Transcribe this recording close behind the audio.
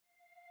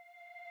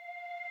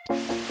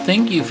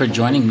Thank you for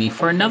joining me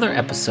for another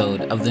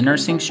episode of the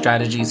Nursing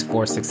Strategies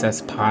for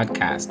Success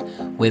podcast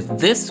with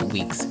this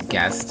week's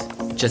guest,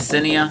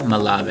 Jacinia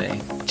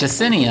Malave.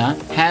 Jacinia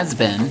has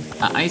been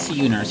an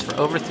ICU nurse for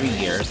over 3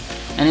 years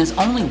and is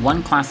only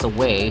one class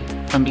away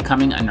from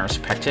becoming a nurse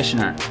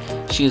practitioner.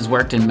 She has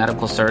worked in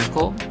medical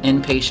surgical,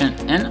 inpatient,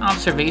 and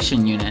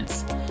observation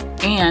units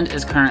and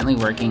is currently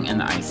working in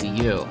the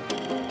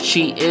ICU.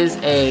 She is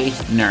a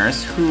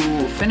nurse who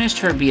finished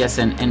her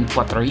BSN in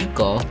Puerto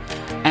Rico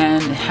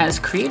and has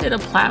created a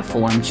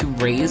platform to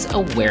raise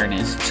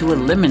awareness to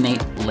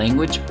eliminate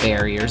language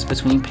barriers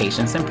between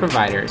patients and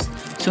providers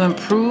to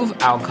improve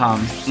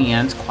outcomes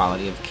and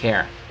quality of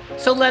care.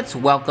 So let's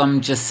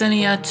welcome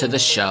Jacinia to the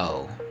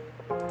show.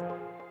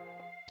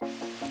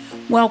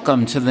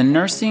 Welcome to the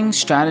Nursing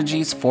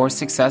Strategies for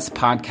Success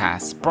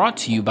podcast, brought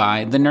to you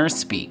by The Nurse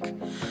Speak,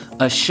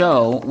 a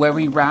show where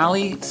we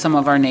rally some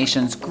of our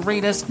nation's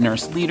greatest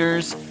nurse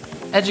leaders,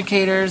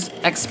 educators,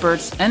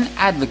 experts, and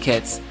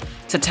advocates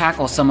to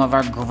tackle some of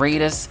our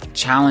greatest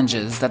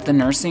challenges that the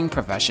nursing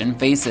profession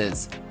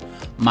faces.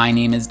 My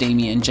name is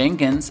Damian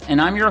Jenkins, and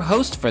I'm your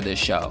host for this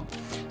show.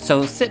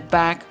 So sit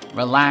back,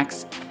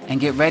 relax, and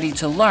get ready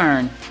to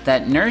learn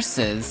that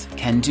nurses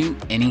can do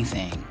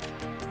anything.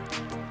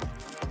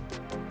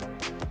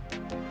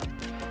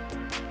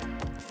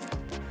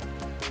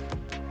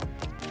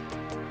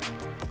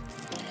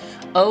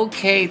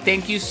 Okay,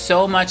 thank you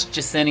so much,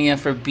 Jacinia,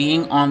 for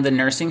being on the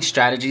Nursing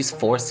Strategies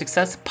for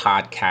Success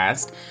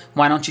podcast.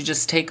 Why don't you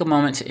just take a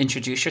moment to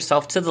introduce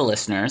yourself to the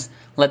listeners,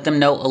 let them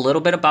know a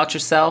little bit about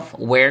yourself,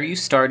 where you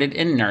started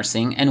in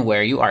nursing, and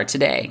where you are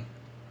today.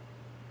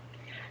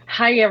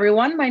 Hi,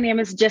 everyone. My name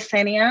is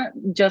Jacinia.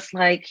 Just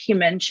like he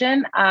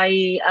mentioned,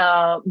 I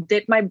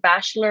did my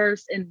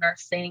bachelor's in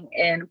nursing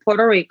in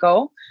Puerto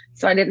Rico.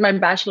 So I did my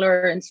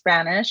bachelor in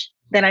Spanish.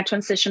 Then I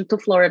transitioned to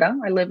Florida.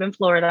 I live in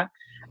Florida.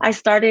 I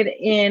started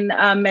in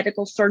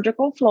medical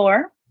surgical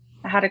floor.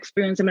 I had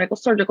experience in medical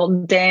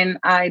surgical. Then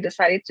I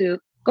decided to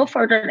go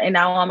further, and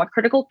now I'm a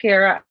critical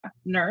care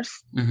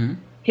nurse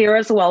here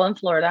as well in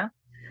Florida.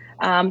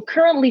 I'm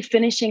currently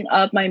finishing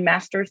up my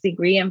master's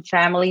degree in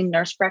family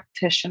nurse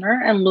practitioner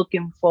and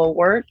looking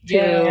forward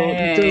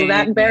to do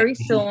that very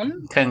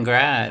soon.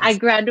 Congrats. I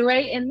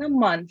graduate in the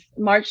month,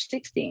 March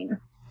 16.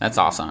 That's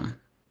awesome.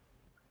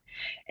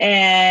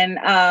 And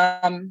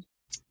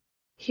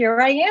here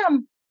I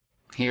am.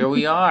 Here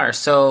we are.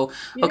 So,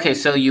 okay,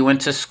 so you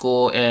went to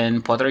school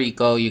in Puerto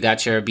Rico, you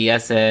got your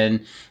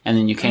BSN, and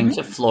then you came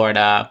to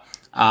Florida.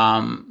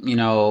 I've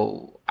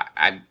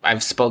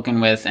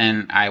spoken with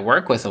and I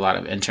work with a lot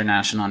of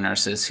international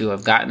nurses who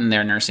have gotten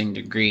their nursing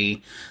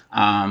degree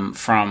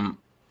from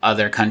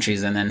other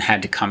countries and then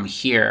had to come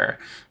here.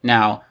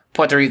 Now,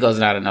 Puerto Rico is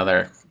not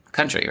another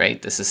country,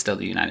 right? This is still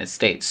the United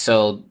States.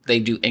 So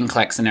they do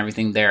NCLEX and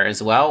everything there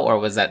as well, or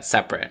was that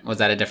separate? Was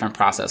that a different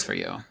process for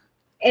you?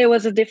 It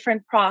was a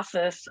different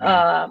process.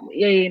 I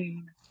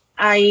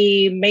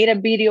made a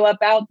video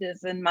about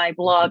this in my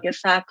blog,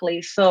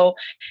 exactly. So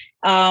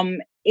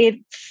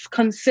it's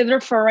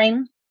considered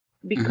foreign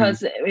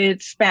because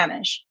it's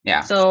Spanish.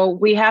 Yeah. So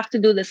we have to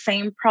do the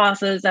same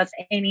process as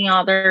any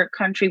other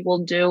country will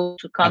do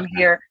to come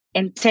here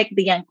and take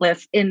the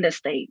NCLEX in the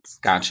States.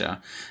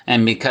 Gotcha.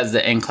 And because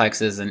the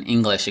NCLEX is an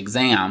English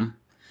exam,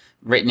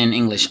 written in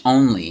English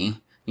only,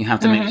 you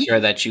have to make sure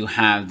that you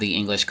have the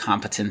English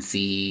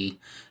competency,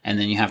 and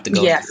then you have to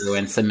go through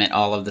and submit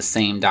all of the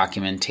same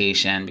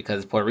documentation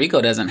because Puerto Rico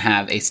doesn't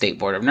have a state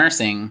board of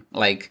nursing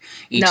like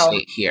each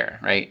state here,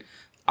 right?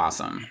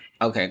 Awesome.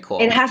 Okay,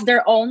 cool. It has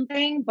their own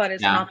thing, but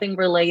it's nothing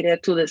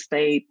related to the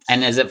state.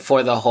 And is it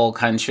for the whole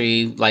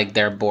country, like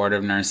their board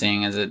of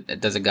nursing?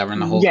 Does it govern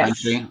the whole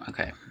country?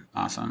 Okay,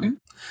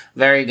 awesome.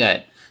 Very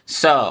good.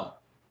 So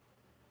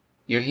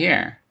you're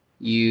here.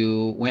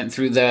 You went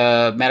through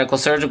the medical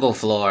surgical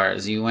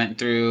floors. You went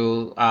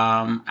through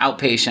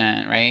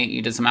outpatient, right?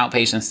 You did some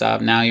outpatient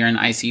stuff. Now you're in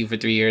ICU for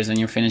 3 years and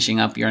you're finishing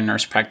up your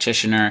nurse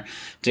practitioner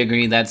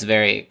degree. That's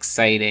very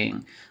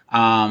exciting.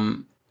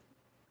 And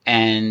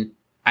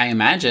I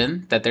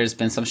imagine that there's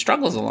been some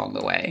struggles along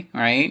the way,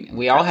 right?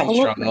 We all have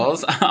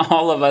struggles.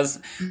 All of us,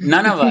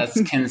 none of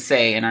us can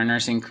say in our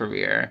nursing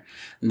career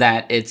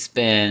that it's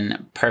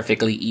been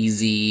perfectly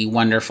easy,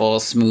 wonderful,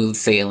 smooth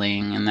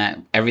sailing, and that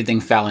everything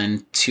fell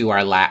into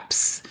our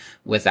laps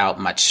without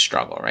much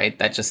struggle, right?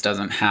 That just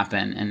doesn't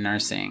happen in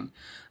nursing.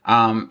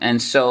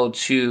 And so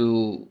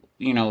to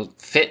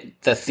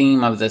fit the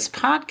theme of this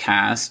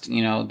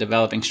podcast,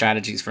 developing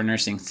strategies for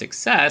nursing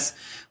success,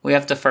 we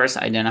have to first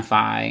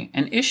identify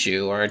an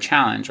issue or a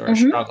challenge or a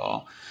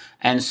struggle.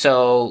 And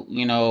so,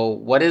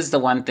 what is the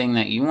one thing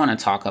that you want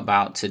to talk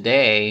about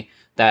today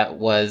that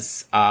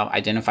was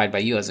identified by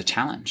you as a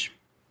challenge?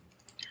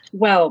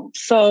 Well,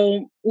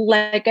 so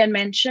like I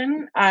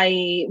mentioned,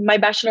 my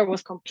bachelor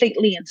was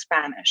completely in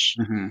Spanish.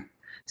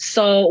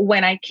 So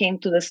when I came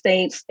to the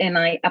States and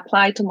I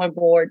applied to my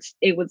boards,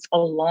 it was a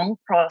long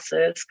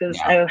process because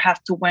I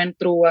have to went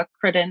through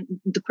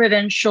the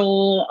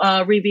credential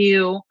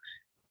review,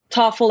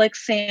 TOEFL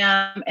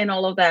exam, and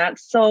all of that.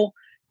 So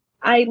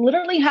I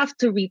literally have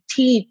to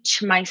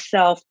reteach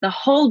myself the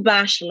whole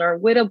bachelor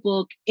with a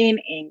book in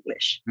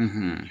English.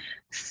 Mm-hmm.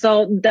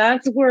 So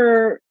that's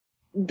where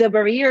the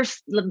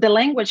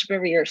language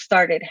barrier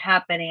started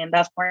happening. And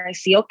that's where I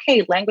see,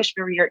 okay, language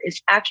barrier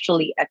is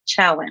actually a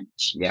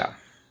challenge. Yeah.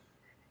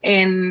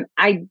 And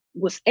I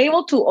was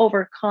able to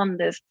overcome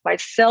this by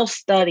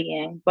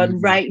self-studying. But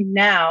right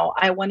now,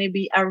 I want to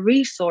be a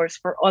resource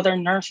for other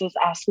nurses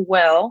as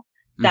well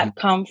that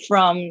come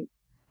from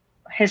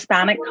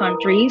Hispanic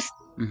countries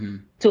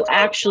to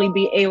actually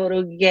be able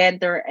to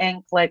get their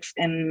NCLEX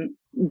and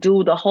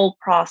do the whole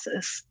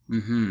process.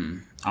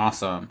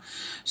 Awesome.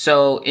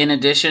 So in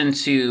addition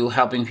to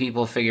helping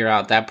people figure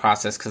out that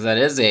process, because that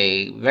is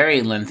a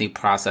very lengthy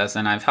process,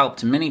 and I've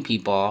helped many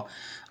people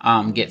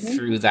get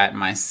through that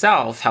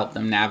myself, help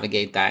them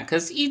navigate that,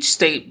 because each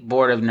state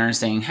board of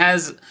nursing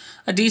has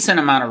a decent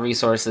amount of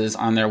resources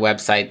on their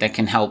website that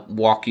can help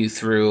walk you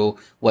through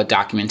what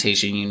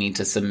documentation you need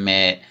to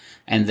submit.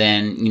 And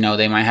then, you know,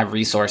 they might have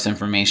resource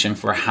information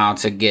for how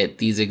to get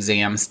these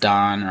exams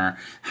done or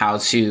how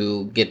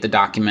to get the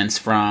documents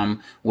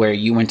from where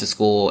you went to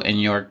school in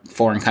your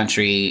foreign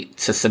country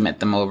to submit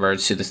them over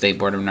to the State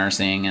Board of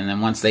Nursing. And then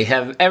once they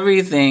have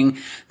everything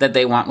that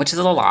they want, which is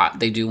a lot,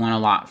 they do want a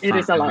lot from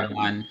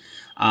everyone,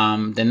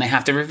 then they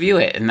have to review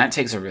it. And that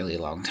takes a really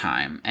long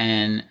time.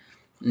 And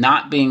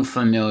not being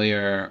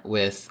familiar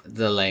with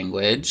the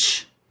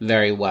language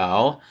very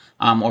well,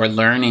 or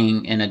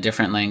learning in a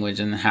different language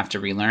and have to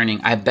relearning,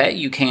 I bet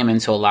you came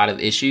into a lot of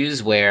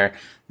issues where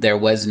there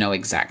was no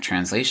exact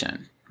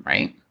translation,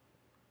 right?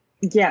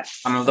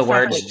 Yes. Some of the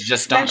words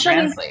just don't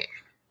translate.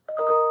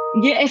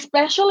 Yeah,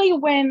 especially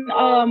when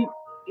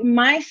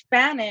my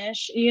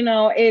Spanish, you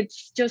know,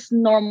 it's just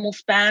normal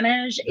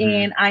Spanish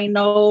and I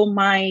know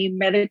my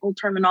medical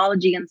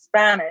terminology in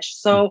Spanish.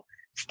 So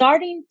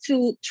starting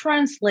to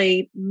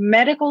translate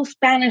medical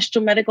Spanish to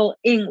medical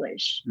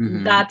English,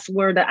 that's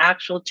where the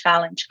actual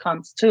challenge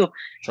comes to.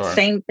 Sure.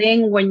 Same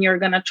thing when you're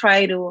going to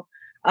try to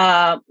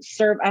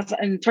serve as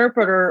an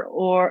interpreter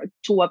or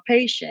to a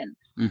patient.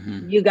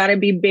 You got to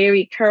be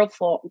very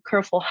careful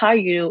how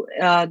you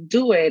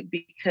do it,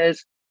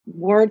 because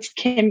words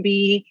can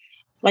be,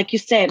 like you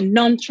said,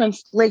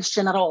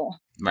 non-translation at all.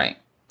 Right.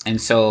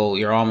 And so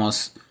you're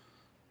almost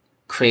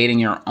creating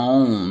your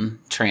own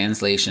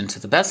translation to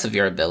the best of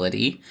your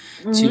ability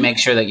to make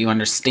sure that you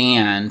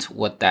understand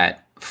what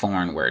that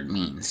foreign word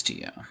means to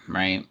you,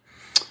 right?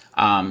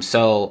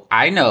 So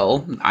I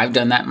know I've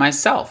done that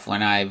myself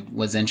when I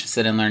was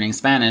interested in learning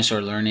Spanish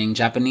or learning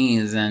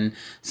Japanese, and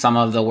some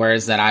of the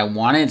words that I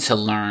wanted to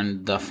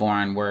learn, the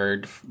foreign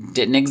word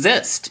didn't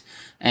exist.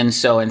 And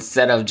so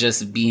instead of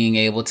just being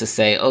able to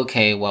say,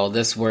 okay, well,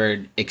 this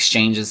word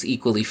exchanges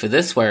equally for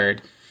this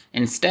word,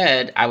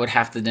 instead, I would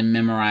have to then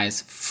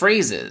memorize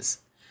phrases,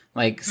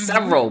 like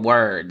several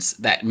words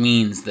that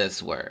means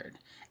this word.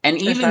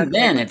 And even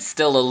then, it's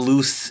still a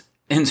loose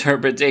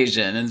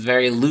interpretation. It's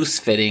very loose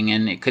fitting,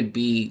 and it could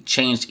be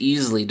changed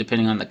easily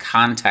depending on the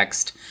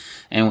context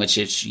in which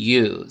it's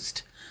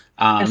used.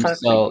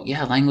 So,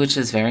 yeah, language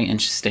is very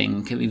interesting.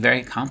 It can be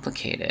very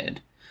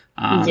complicated.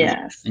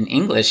 Yes. And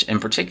English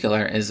in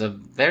particular is a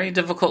very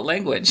difficult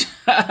language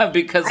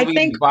because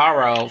we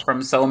borrow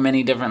from so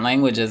many different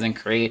languages and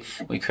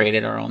we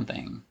created our own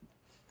thing.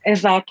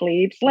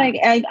 Exactly. It's like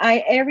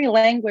every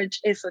language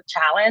is a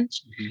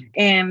challenge,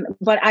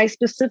 but I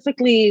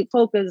specifically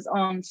focus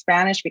on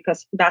Spanish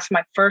because that's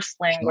my first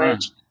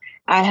language. Sure.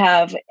 I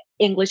have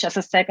English as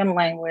a second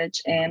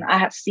language, and I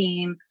have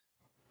seen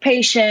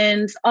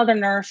patients, other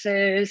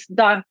nurses,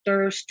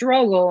 doctors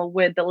struggle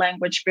with the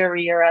language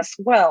barrier as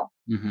well.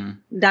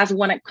 That's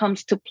when it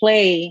comes to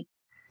play.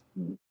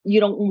 You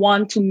don't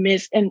want to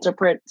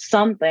misinterpret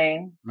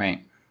something.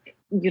 Right.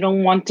 You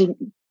don't want to,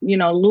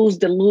 lose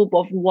the loop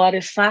of what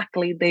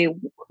exactly they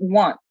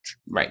want.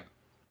 Right.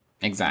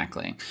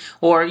 Exactly.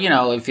 Or,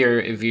 if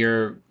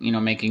you're,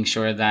 making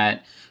sure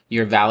that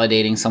you're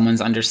validating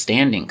someone's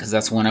understanding, because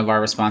that's one of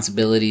our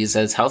responsibilities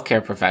as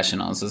healthcare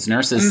professionals, as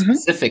nurses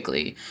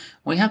specifically.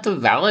 We have to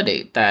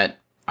validate that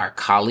our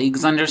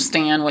colleagues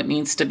understand what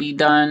needs to be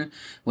done.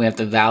 We have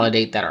to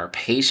validate that our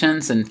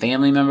patients and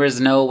family members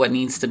know what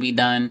needs to be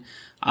done.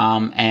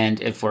 And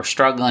if we're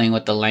struggling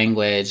with the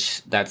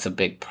language, that's a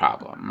big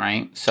problem,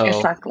 right? So,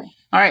 exactly.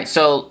 All right.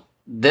 So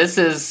this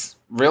is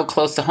real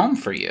close to home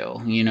for you.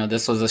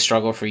 This was a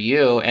struggle for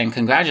you, and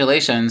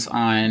congratulations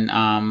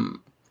on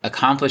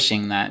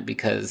accomplishing that,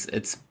 because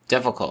it's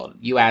difficult.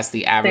 You ask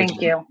the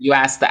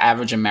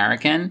average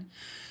American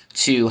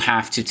to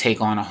have to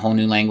take on a whole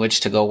new language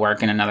to go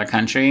work in another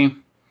country.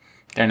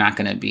 They're not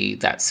going to be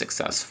that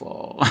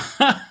successful.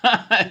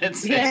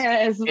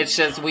 It's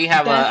just we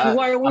have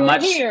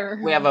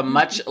a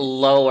much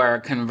lower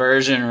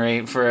conversion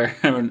rate for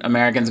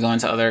Americans going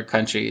to other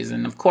countries,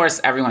 and of course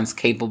everyone's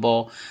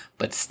capable,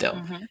 but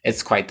still,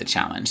 it's quite the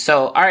challenge.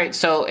 So, all right,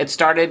 so it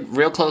started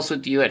real close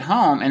with you at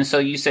home, and so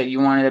you said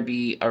you wanted to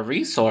be a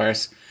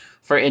resource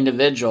for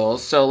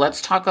individuals. So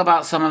let's talk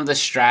about some of the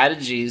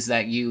strategies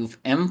that you've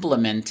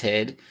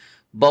implemented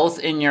both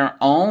in your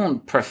own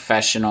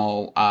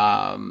professional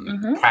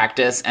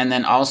practice and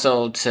then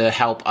also to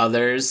help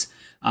others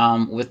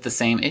with the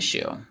same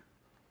issue?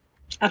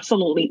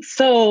 Absolutely.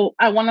 So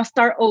I want to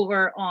start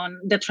over on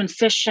the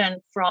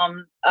transition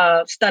from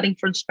studying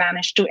from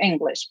Spanish to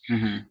English.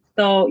 Mm-hmm.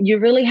 So you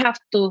really have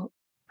to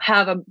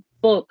have a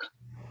book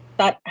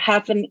that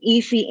has an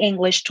easy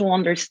English to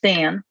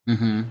understand,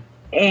 Mm-hmm.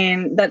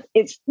 and that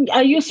it's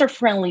a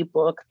user-friendly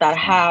book that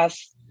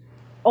has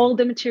all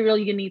the material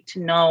you need to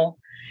know.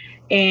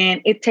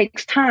 And it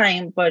takes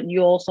time, but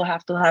you also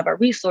have to have a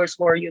resource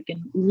where you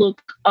can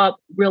look up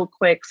real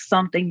quick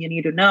something you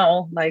need to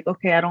know. Like,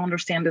 okay, I don't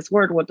understand this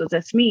word. What does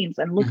this mean?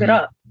 And look it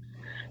up.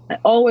 I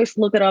always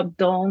look it up.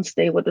 Don't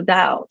stay with the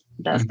doubt.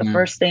 That's the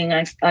first thing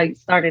I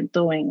started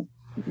doing.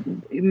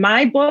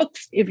 My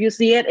books, if you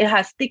see it, it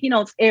has sticky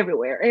notes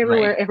everywhere.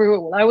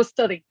 While I was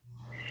studying.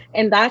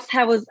 And that's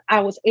how I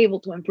was able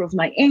to improve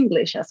my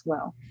English as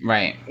well.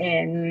 Right.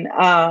 And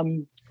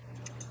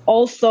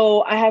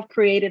also, I have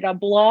created a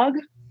blog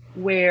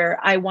where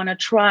I want to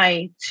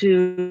try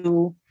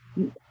to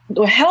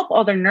help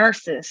other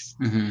nurses.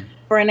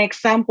 For an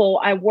example,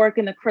 I work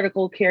in the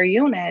critical care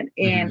unit,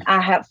 and I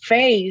have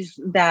faced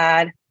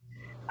that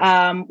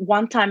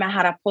one time I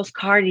had a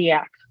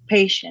post-cardiac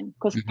patient,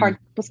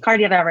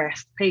 post-cardiac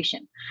arrest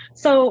patient.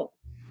 So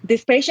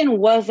this patient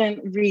wasn't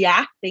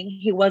reacting.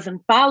 He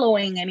wasn't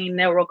following any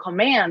neuro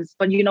commands.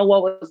 But you know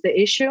what was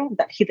the issue?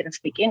 That he didn't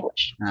speak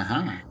English.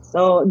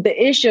 So the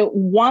issue,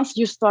 once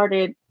you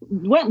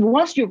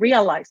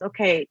realize,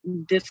 okay,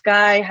 this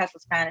guy has a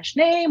Spanish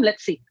name,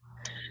 let's see.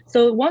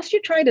 So once you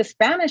try the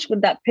Spanish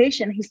with that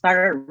patient, he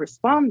started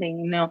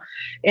responding,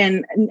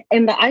 and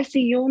in the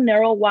ICU,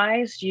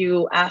 neuro-wise,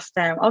 you ask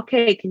them,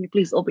 okay, can you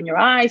please open your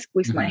eyes,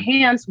 squeeze my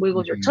hands,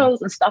 wiggle your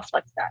toes, and stuff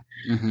like that.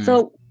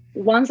 So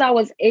once I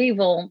was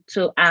able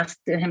to ask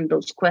him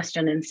those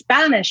questions in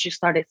Spanish, you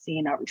started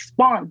seeing a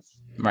response.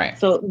 Right.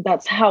 So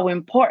that's how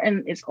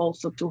important it's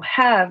also to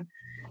have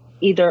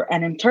either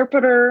an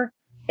interpreter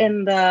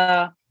in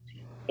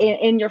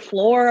your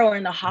floor or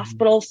in the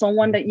hospital,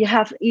 someone that you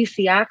have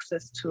easy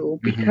access to,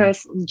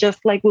 because just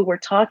like we were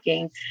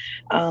talking,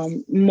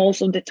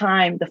 most of the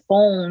time the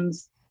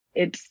phones,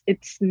 it's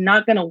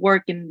not going to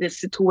work in these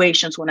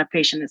situations when a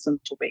patient is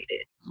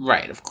intubated.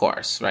 Right, of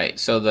course, right.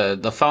 So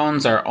the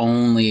phones are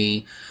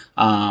only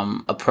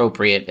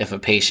appropriate if a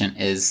patient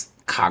is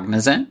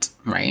cognizant,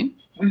 right?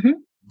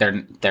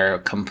 They're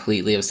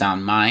completely of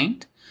sound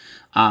mind,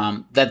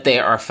 that they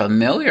are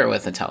familiar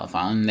with a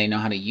telephone, they know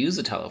how to use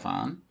a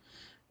telephone,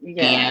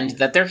 and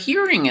that their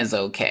hearing is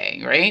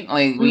okay, right?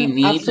 Like we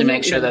need to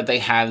make sure that they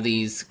have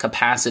these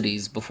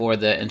capacities before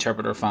the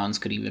interpreter phones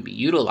could even be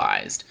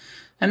utilized.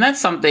 And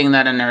that's something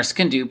that a nurse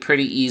can do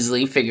pretty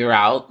easily, figure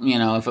out,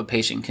 if a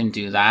patient can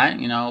do that.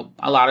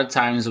 A lot of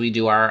times we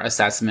do our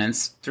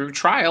assessments through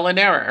trial and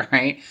error,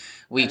 right?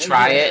 We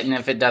try it, and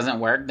if it doesn't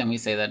work, then we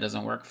say that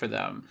doesn't work for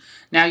them.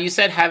 Now, you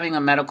said having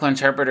a medical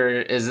interpreter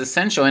is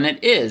essential, and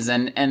it is.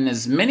 And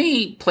as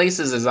many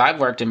places as I've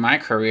worked in my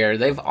career,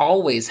 they've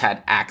always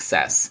had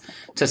access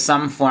to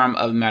some form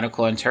of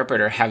medical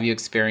interpreter. Have you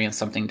experienced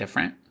something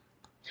different?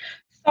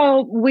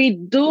 So we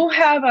do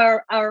have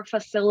our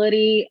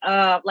facility,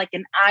 like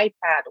an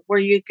iPad, where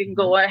you can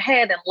go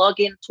ahead and log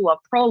into a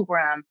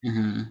program.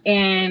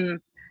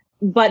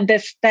 But the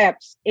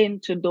steps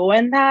into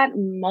doing that,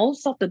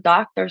 most of the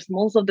doctors,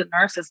 most of the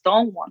nurses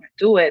don't want to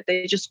do it.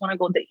 They just want to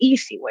go the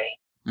easy way.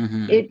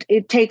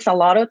 It takes a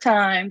lot of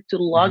time to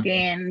log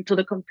in to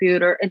the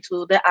computer,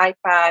 into the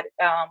iPad,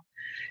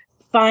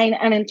 find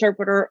an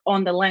interpreter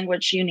on the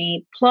language you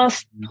need,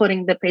 plus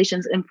putting the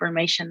patient's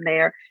information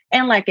there.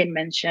 And like I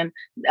mentioned,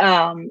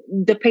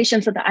 the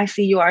patients at the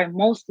ICU are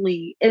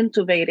mostly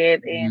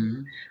intubated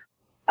and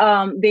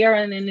they are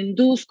in an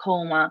induced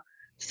coma.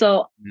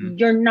 So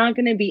you're not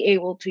going to be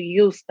able to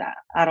use that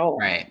at all.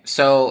 Right.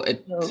 So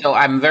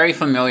I'm very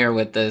familiar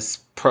with this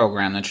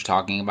program that you're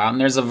talking about. And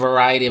there's a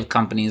variety of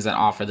companies that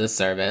offer this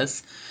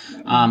service.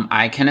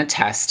 I can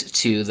attest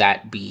to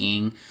that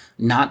being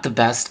not the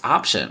best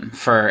option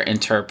for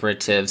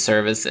interpretive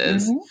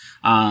services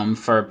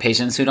for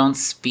patients who don't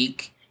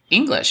speak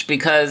English,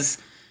 because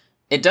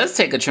it does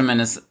take a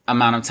tremendous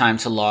amount of time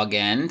to log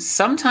in.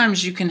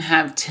 Sometimes you can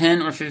have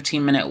 10 or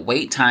 15-minute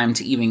wait time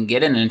to even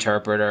get an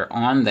interpreter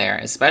on there,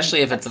 especially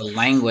if it's a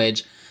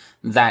language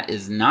that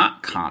is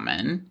not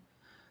common.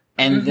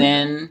 And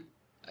then,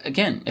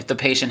 again, if the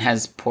patient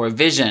has poor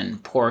vision,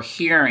 poor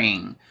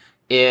hearing,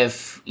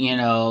 if,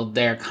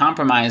 they're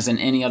compromised in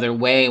any other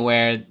way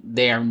where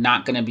they are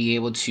not going to be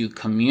able to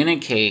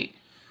communicate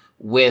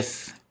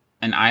with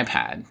an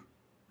iPad,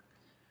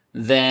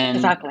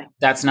 then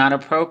that's not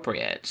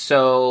appropriate.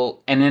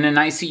 So, and in an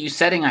ICU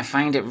setting, I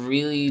find it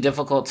really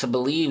difficult to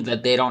believe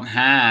that they don't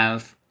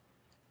have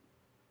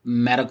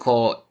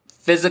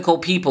physical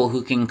people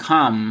who can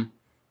come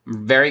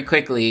very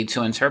quickly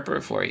to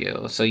interpret for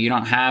you. So you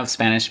don't have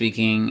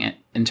Spanish-speaking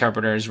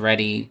interpreters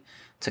ready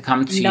to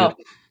come to you.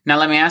 Now,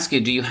 let me ask you,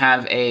 do you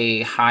have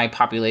a high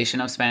population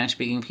of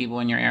Spanish-speaking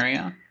people in your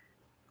area?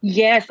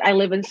 Yes, I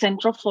live in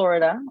Central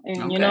Florida,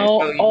 and Okay,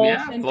 so all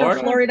yeah, Central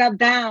Florida, Florida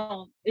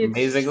down, it's full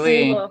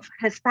basically. of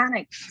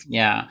Hispanics.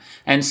 Yeah.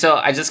 And so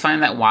I just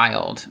find that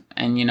wild.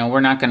 And, we're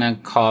not going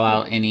to call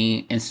out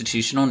any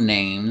institutional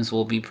names.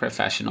 We'll be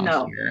professional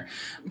No, here.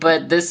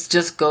 But this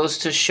just goes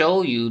to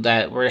show you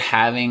that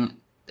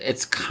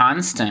it's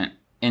constant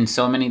in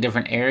so many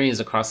different areas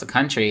across the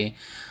country.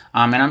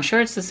 And I'm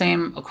sure it's the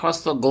same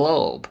across the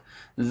globe,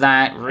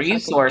 that exactly.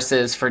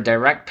 resources for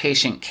direct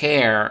patient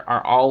care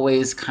are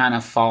always kind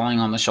of falling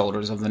on the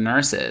shoulders of the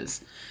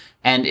nurses.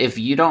 And if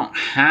you don't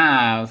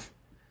have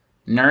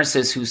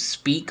nurses who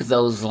speak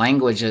those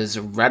languages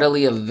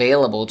readily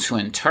available to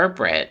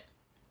interpret,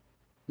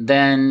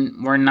 then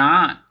we're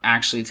not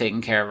actually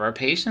taking care of our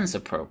patients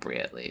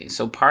appropriately.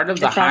 So Exactly. part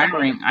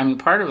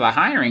of the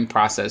hiring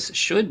process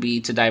should be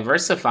to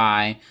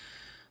diversify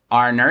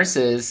our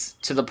nurses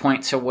to the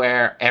point to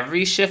where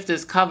every shift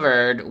is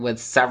covered with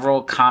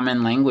several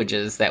common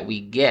languages that we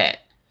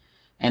get.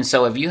 And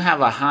so if you have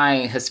a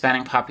high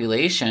Hispanic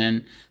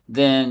population,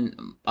 then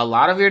a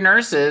lot of your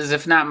nurses,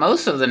 if not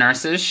most of the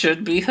nurses,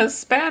 should be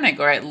Hispanic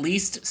or at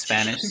least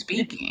Spanish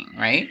speaking,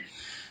 right?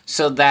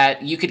 So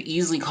that you could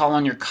easily call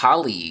on your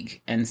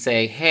colleague and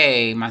say,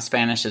 hey, my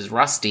Spanish is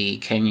rusty.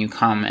 Can you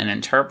come and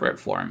interpret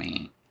for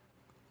me?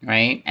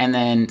 Right? And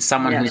then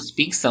someone who Yes,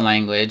 speaks the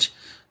language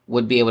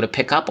would be able to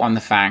pick up on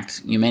the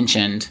fact you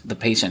mentioned the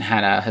patient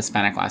had a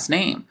Hispanic last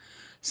name.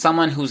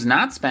 Someone who's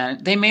not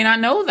Spanish, they may not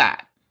know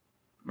that,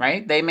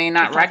 right? They may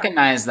not exactly.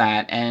 recognize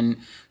that. And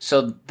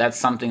so that's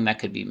something that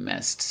could be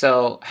missed.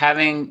 So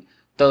having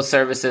those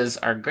services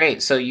are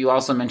great. So you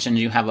also mentioned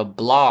you have a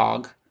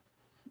blog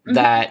Mhm.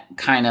 that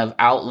kind of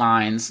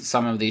outlines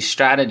some of these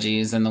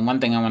strategies. And the one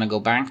thing I want to go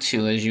back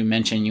to is you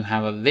mentioned you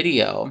have a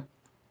video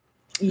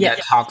that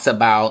Yes, talks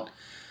about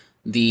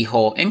the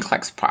whole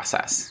NCLEX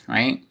process,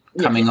 right?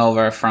 yes, Coming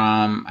over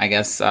from, I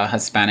guess, a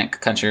Hispanic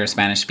country or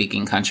Spanish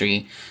speaking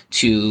country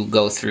to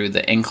go through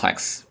the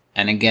NCLEX.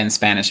 And again,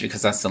 Spanish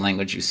because that's the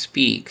language you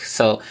speak.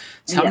 So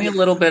tell me a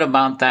little yes. bit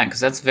about that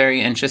because that's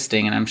very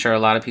interesting. And I'm sure a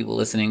lot of people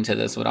listening to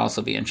this would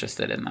also be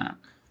interested in that.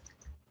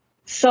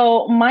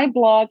 So my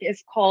blog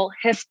is called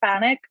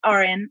Hispanic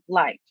RN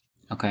Life.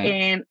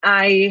 Okay. And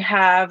I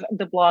have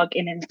the blog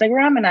in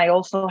Instagram and I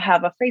also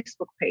have a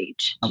Facebook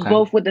page, Okay.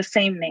 both with the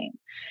same name.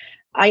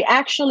 I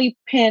actually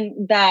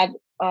pinned that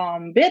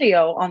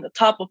video on the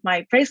top of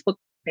my Facebook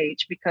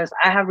page because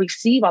I have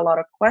received a lot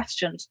of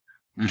questions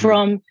Mm-hmm.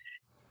 from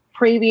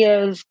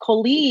previous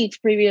colleagues,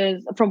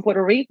 previous from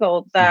Puerto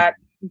Rico that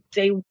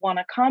they want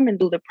to come and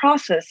do the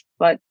process,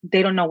 but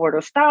they don't know where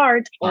to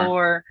start Sure.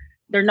 or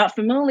they're not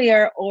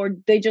familiar or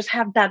they just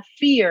have that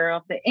fear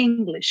of the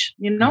English,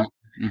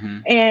 Mm-hmm.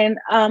 And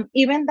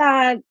even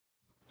that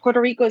Puerto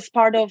Rico is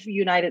part of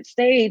United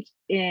States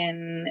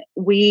and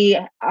we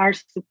are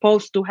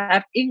supposed to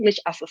have English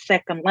as a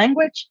second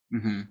language.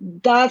 Mm-hmm.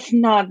 That's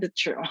not the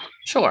truth.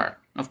 Sure.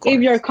 Of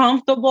If you're course.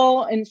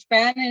 comfortable in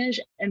Spanish,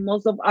 and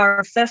most of our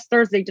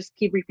ancestors, they just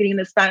keep repeating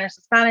the Spanish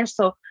to Spanish.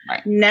 So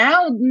Right.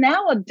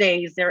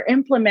 nowadays they're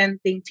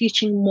implementing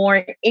teaching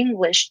more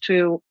English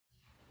to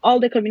all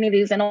the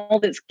communities and all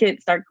these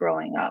kids start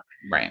growing up.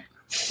 Right.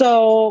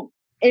 So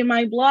in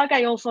my blog,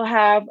 I also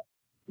have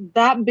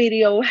that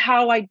video,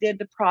 how I did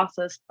the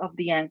process of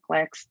the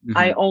NCLEX.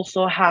 I Mm-hmm.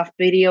 also have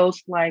videos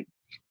like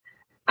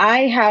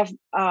I have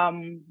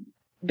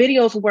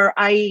videos where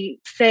I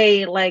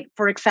say, like,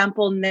 for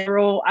example,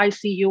 neuro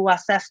ICU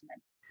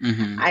assessment.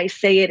 Mm-hmm. I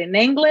say it in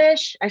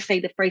English. I say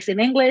the phrase in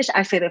English.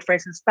 I say the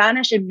phrase in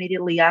Spanish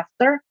immediately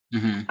after.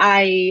 Mm-hmm.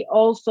 I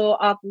also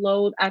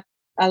upload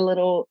a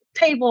little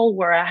table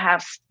where I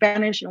have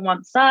Spanish on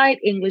one side,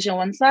 English on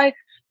one side,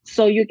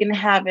 so you can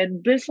have it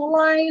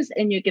visualized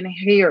and you can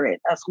hear it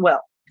as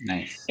well.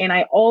 Nice. And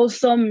I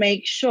also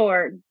make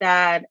sure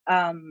that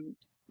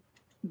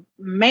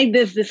make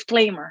this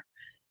disclaimer: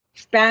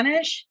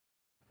 Spanish,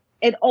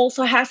 it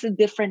also has a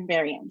different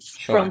variants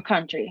from Sure.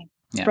 country.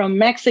 Yeah. From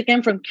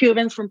Mexican, from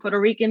Cubans, from Puerto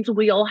Ricans,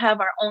 we all have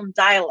our own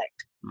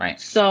dialect. Right.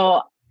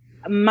 So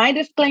my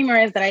disclaimer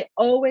is that I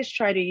always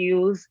try to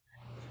use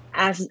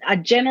as a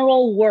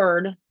general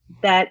word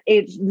that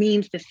it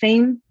means the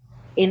same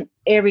in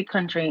every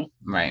country,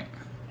 Right.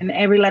 in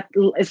every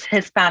is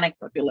Hispanic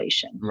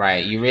population.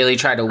 Right. You really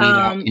try to weed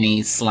out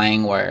any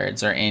slang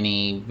words or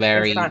any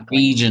very Exactly.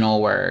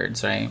 regional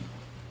words, right?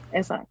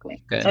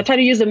 Exactly. Good. So I try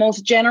to use the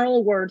most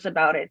general words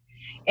about it.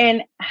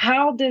 And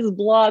how this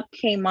blog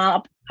came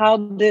up, how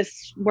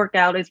this worked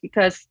out is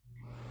because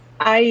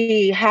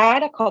I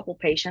had a couple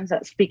patients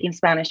that speaking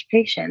Spanish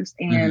patients,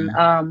 and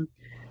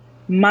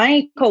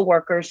my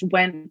coworkers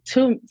went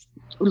to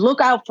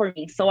look out for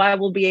me so I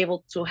will be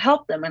able to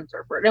help them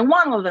interpret. And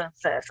one of them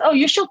says, "Oh,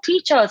 you should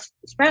teach us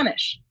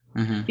Spanish.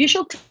 Mm-hmm. You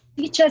should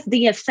teach us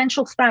the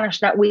essential Spanish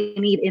that we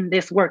need in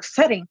this work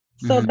setting."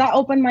 So that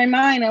opened my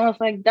mind. I was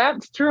like,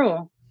 that's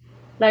true.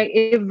 Like,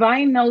 if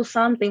I know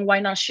something, why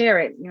not share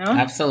it?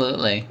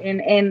 Absolutely.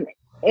 And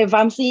if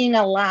I'm seeing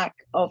a lack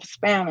of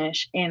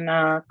Spanish in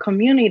a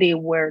community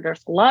where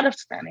there's a lot of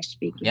Spanish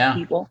speaking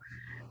people,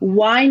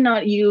 why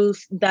not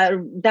use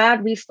that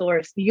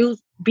resource,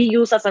 be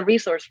used as a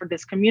resource for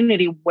this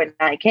community when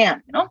I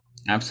can,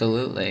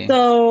 Absolutely.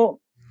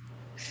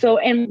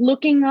 And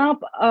looking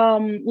up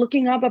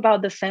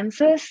about the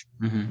census,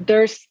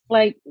 there's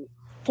like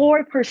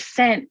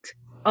 4%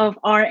 of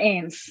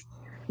RNs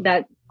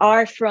that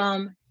are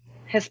from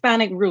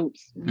Hispanic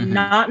roots,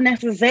 not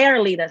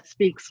necessarily that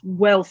speaks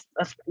well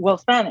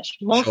Spanish.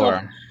 Most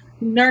of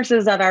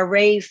nurses that are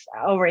raised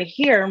over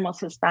here, most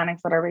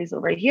Hispanics that are raised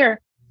over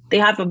here, they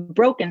have a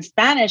broken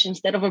Spanish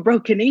instead of a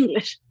broken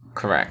English.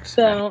 Correct.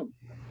 So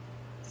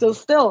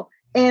still,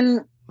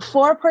 and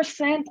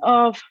 4%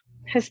 of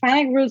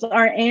Hispanic roots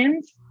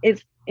RNs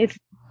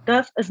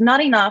is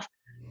not enough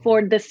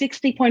for the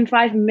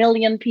 60.5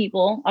 million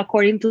people,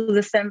 according to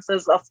the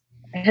census of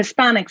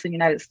Hispanics in the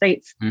United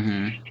States.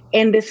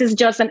 And this is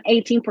just an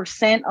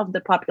 18% of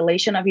the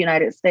population of the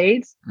United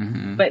States.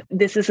 But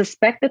this is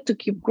expected to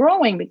keep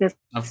growing because,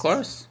 of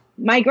course,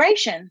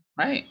 migration.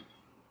 Right.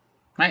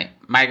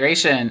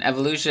 Migration,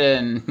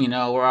 evolution,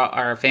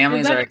 our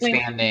families are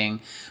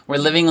expanding. We're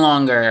living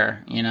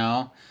longer,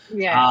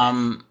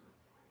 Yeah.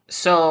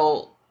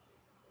 So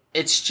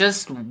it's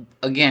just,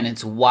 again,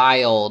 it's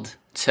wild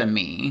to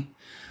me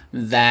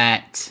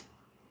that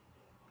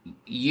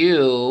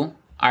you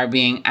are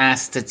being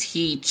asked to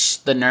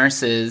teach the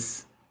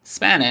nurses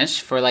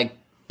Spanish for like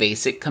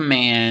basic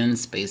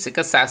commands, basic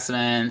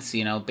assessments,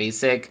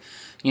 basic,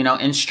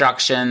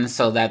 instructions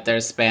so that their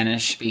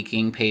Spanish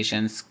speaking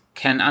patients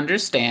can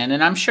understand.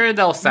 And I'm sure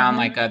they'll sound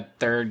like a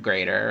third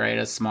grader, right?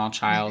 A small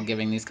child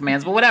giving these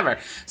commands, but whatever.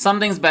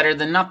 Something's better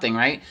than nothing,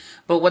 right?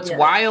 But what's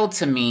wild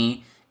to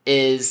me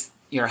is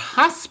your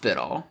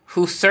hospital,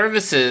 who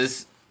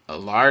services a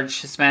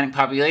large Hispanic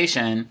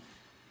population,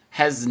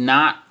 has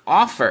not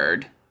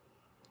offered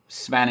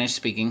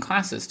Spanish-speaking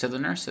classes to the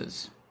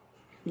nurses.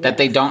 That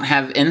they don't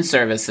have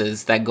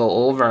in-services that go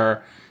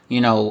over,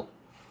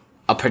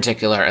 a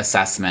particular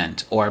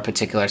assessment or a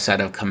particular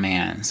set of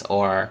commands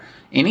or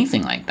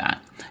anything like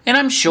that. And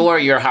I'm sure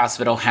your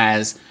hospital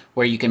has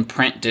where you can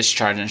print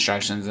discharge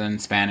instructions in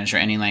Spanish or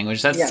any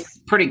language. That's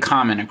pretty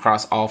common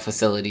across all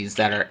facilities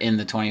that are in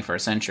the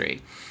 21st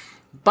century.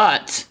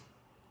 But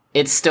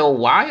it's still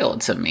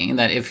wild to me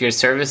that if you're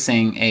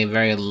servicing a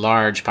very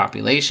large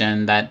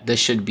population, that this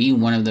should be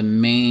one of the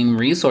main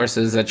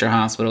resources that your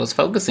hospital is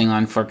focusing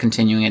on for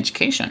continuing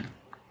education.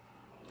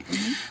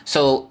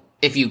 So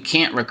if you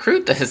can't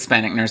recruit the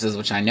Hispanic nurses,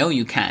 which I know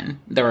you can,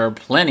 there are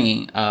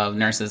plenty of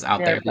nurses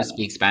out there who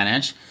speak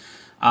Spanish.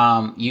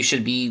 You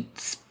should be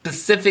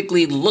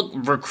specifically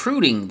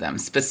recruiting them,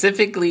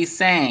 specifically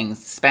saying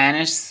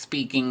Spanish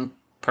speaking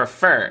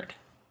preferred.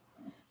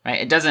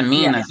 Right? It doesn't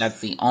mean that that's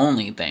the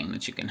only thing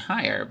that you can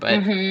hire,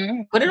 but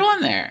put it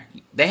on there.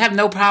 They have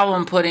no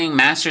problem putting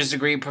master's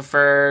degree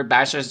preferred,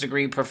 bachelor's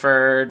degree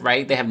preferred,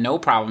 right? They have no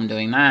problem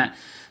doing that.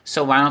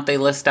 So why don't they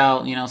list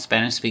out,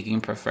 Spanish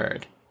speaking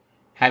preferred?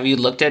 Have you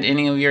looked at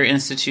any of your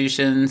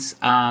institutions'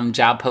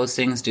 job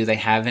postings? Do they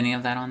have any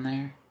of that on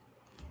there?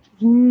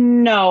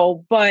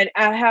 No, but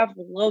I have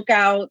looked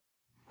out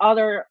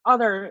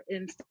other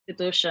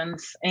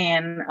institutions,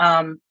 and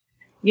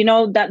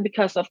that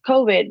because of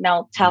COVID,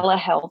 now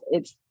telehealth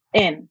is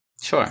in.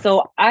 Sure.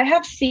 So I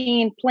have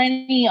seen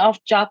plenty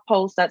of job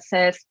posts that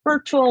says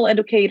virtual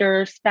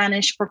educator,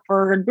 Spanish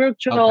preferred,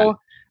 virtual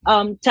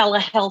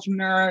telehealth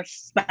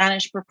nurse,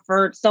 Spanish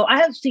preferred. So I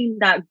have seen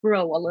that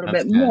grow a little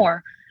bit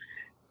more.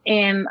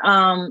 And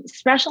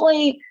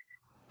especially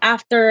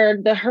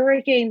after the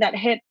hurricane that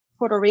hit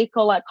Puerto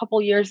Rico a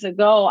couple years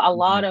ago, a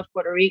lot of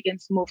Puerto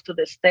Ricans moved to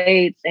the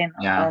States, and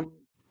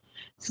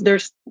so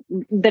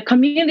the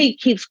community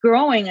keeps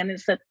growing, and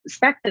it's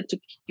expected to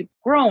keep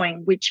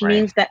growing, which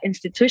means that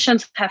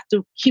institutions have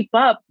to keep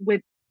up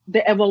with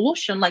the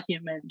evolution, like you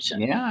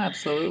mentioned. Yeah,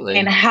 absolutely.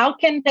 And how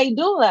can they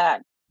do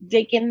that?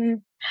 They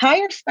can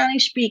hire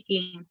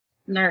Spanish-speaking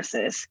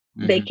nurses.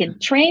 They can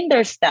train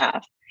their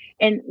staff.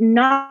 And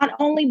not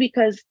only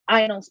because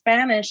I know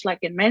Spanish, like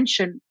I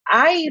mentioned,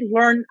 I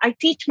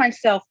teach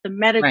myself the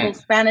medical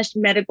Spanish,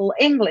 medical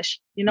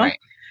English,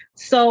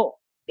 So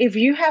if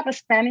you have a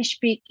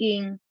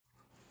Spanish-speaking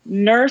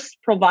nurse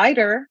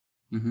provider,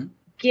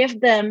 give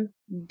them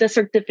the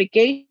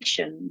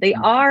certification. They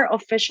are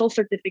official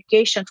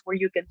certifications where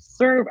you can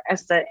serve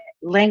as a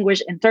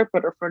language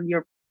interpreter for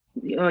your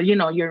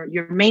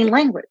main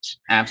language.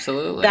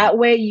 Absolutely. That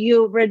way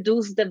you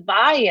reduce the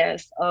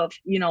bias of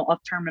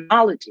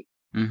terminology.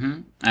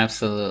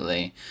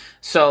 Absolutely.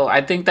 So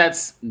I think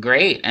that's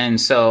great.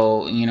 And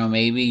so,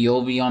 maybe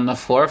you'll be on the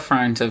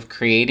forefront of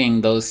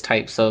creating those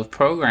types of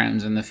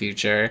programs in the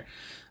future.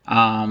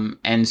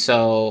 And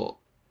so,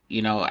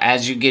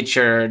 as you get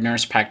your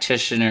nurse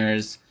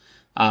practitioner's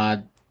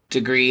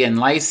degree and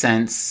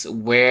license,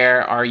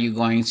 where are you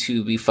going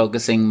to be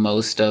focusing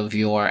most of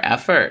your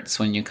efforts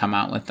when you come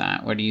out with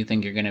that? Where do you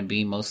think you're going to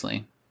be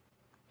mostly?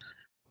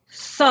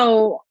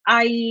 So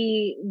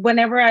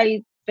whenever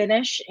I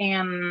finish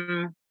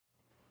and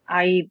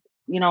I,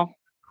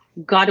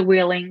 God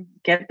willing,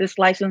 get this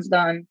license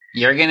done.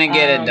 You're going to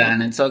get it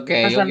done. It's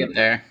okay. You'll get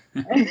there.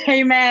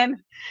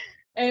 Amen.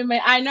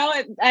 Amen. I know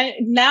it.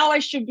 Now I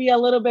should be a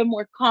little bit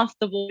more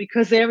comfortable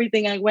because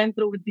everything I went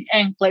through with the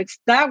NCLEX,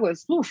 that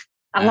was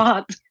a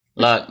lot.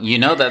 Look,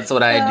 that's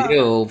what I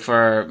do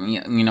for,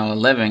 a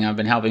living. I've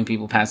been helping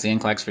people pass the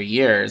NCLEX for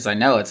years. I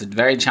know it's a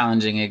very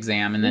challenging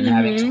exam, and then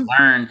having to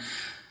learn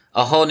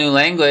a whole new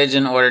language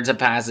in order to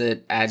pass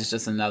it adds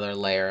just another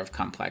layer of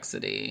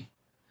complexity.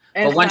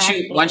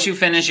 Exactly. But once you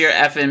finish your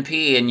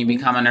FNP and you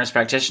become a nurse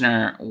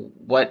practitioner,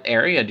 what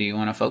area do you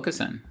want to focus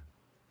in?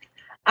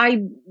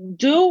 I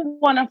do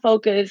want to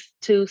focus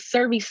to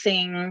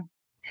servicing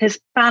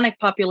Hispanic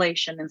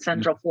population in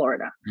Central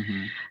Florida,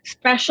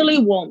 especially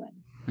women.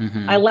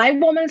 I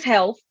like women's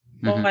health,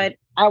 but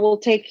I will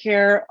take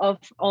care of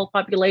all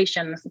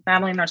population as a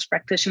family nurse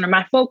practitioner.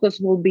 My focus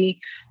will be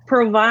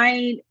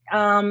provide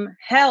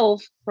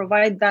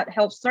that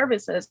health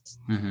services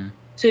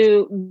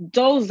to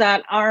those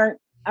that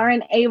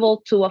aren't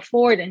able to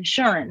afford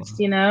insurance,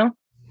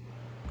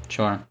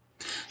 Sure.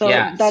 So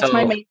that's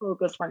my main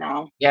focus for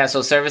now. Yeah.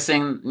 So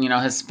servicing,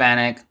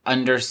 Hispanic,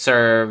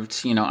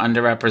 underserved,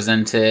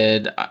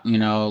 underrepresented,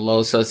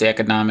 low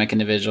socioeconomic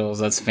individuals.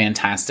 That's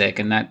fantastic.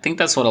 And I think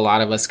that's what a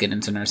lot of us get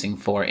into nursing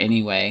for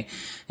anyway,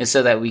 is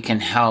so that we can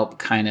help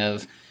kind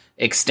of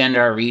extend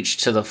our reach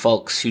to the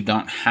folks who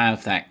don't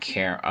have that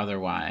care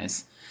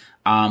otherwise.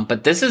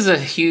 But this is a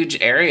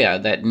huge area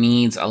that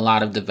needs a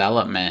lot of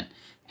development.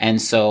 And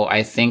so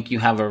I think you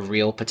have a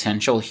real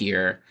potential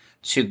here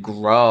to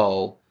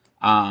grow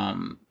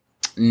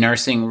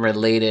nursing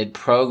related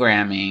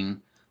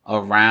programming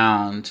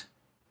around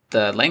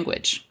the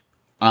language,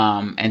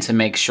 and to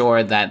make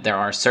sure that there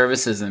are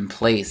services in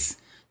place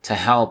to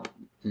help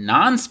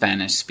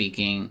non-Spanish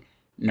speaking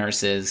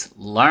nurses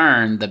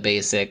learn the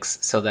basics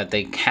so that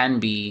they can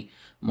be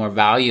more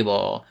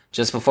valuable.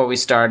 Just before we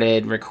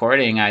started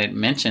recording, I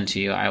mentioned to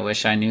you, I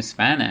wish I knew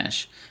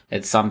Spanish.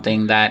 It's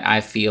something that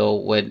I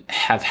feel would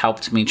have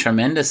helped me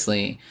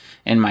tremendously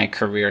in my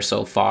career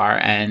so far.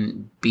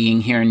 And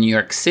being here in New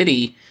York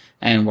City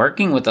and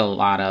working with a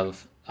lot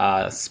of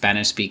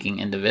Spanish-speaking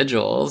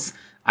individuals,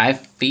 I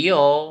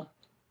feel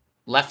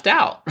left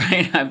out,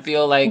 right? I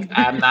feel like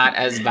I'm not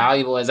as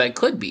valuable as I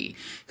could be.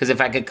 Because if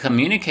I could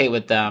communicate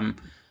with them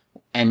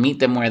and meet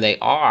them where they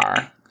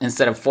are,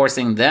 instead of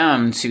forcing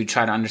them to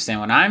try to understand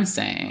what I'm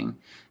saying,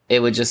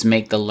 it would just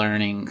make the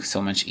learning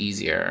so much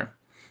easier.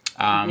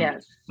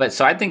 Yes. But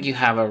so I think you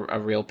have a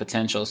real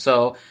potential.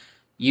 So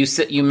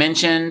you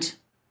mentioned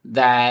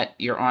that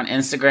you're on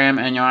Instagram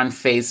and you're on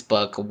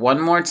Facebook. One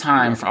more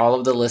time for all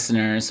of the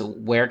listeners,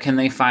 where can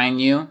they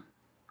find you?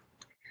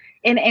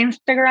 In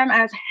Instagram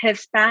as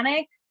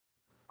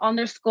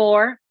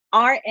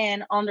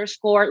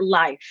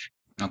Hispanic_RN_life.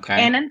 Okay.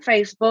 And in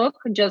Facebook,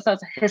 just as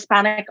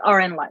Hispanic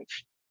RN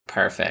Life.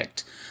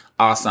 Perfect.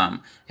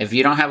 Awesome. If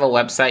you don't have a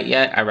website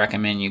yet, I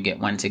recommend you get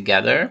one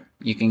together.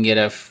 You can get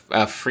a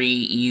free,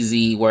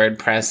 easy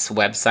WordPress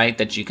website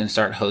that you can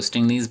start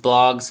hosting these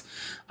blogs.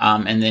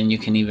 And then you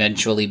can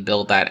eventually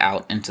build that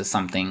out into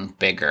something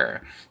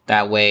bigger.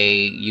 That way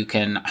you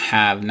can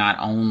have not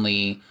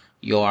only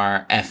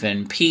your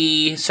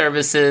FNP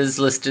services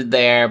listed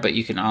there, but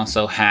you can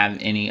also have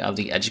any of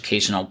the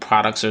educational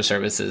products or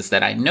services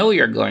that I know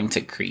you're going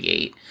to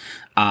create.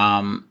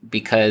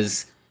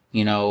 Because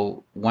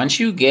once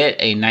you get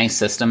a nice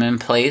system in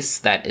place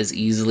that is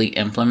easily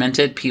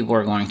implemented, people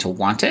are going to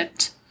want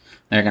it.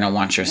 They're going to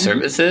want your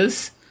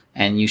services,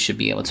 and you should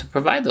be able to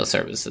provide those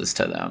services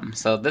to them.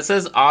 So this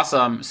is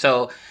awesome.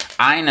 So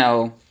I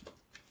know,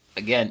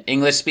 again,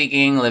 English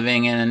speaking,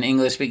 living in an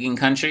English speaking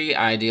country,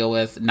 I deal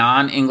with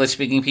non-English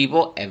speaking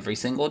people every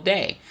single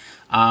day.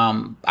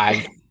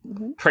 I've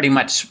pretty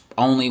much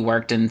only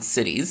worked in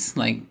cities,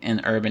 like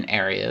in urban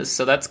areas.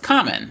 So that's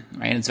common,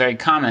 right? It's very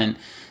common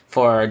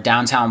for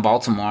downtown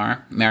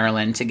Baltimore,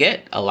 Maryland, to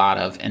get a lot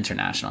of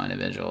international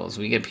individuals.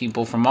 We get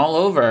people from all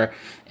over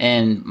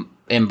in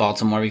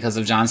Baltimore because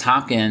of Johns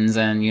Hopkins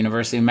and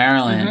University of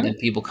Maryland, and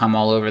people come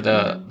all over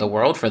the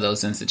world for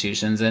those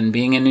institutions. And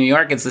being in New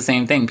York, it's the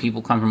same thing.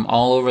 People come from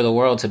all over the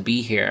world to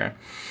be here.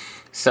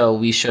 So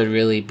we should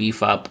really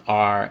beef up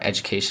our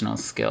educational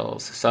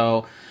skills.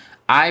 So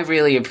I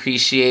really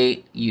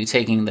appreciate you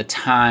taking the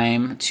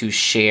time to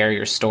share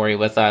your story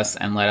with us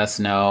and let us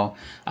know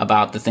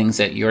about the things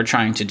that you're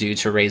trying to do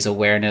to raise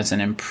awareness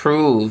and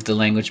improve the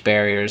language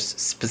barriers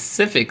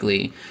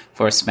specifically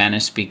for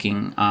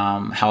Spanish-speaking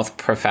health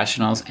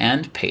professionals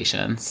and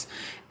patients.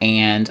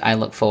 And I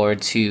look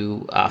forward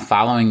to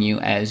following you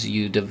as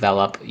you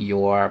develop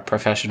your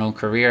professional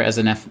career as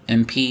an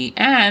FNP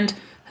and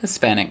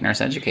Hispanic nurse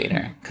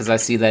educator, because I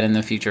see that in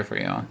the future for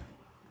you.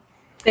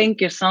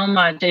 Thank you so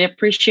much. I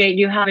appreciate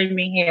you having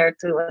me here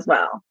too as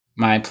well.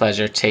 My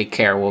pleasure. Take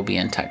care. We'll be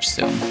in touch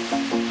soon.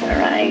 All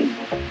right.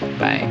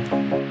 Bye.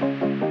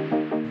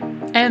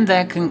 And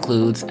that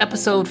concludes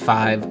episode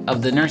 5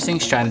 of the Nursing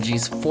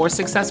Strategies for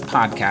Success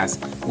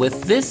podcast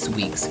with this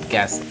week's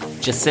guest,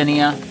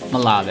 Jasenia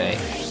Malave.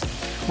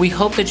 We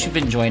hope that you've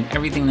enjoyed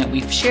everything that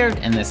we've shared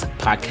in this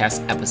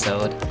podcast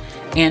episode,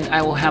 and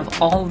I will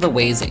have all of the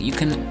ways that you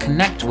can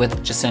connect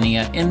with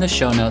Jasenia in the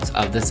show notes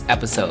of this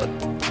episode.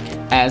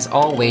 As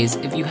always,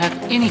 if you have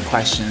any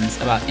questions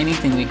about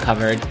anything we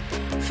covered,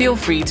 feel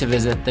free to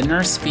visit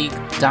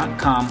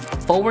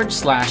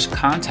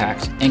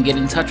thenursespeak.com/contact and get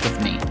in touch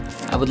with me.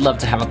 I would love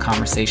to have a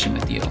conversation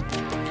with you.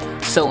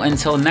 So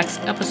until next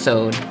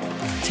episode,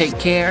 take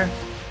care,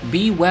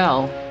 be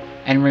well,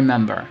 and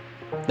remember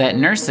that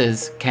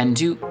nurses can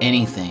do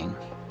anything.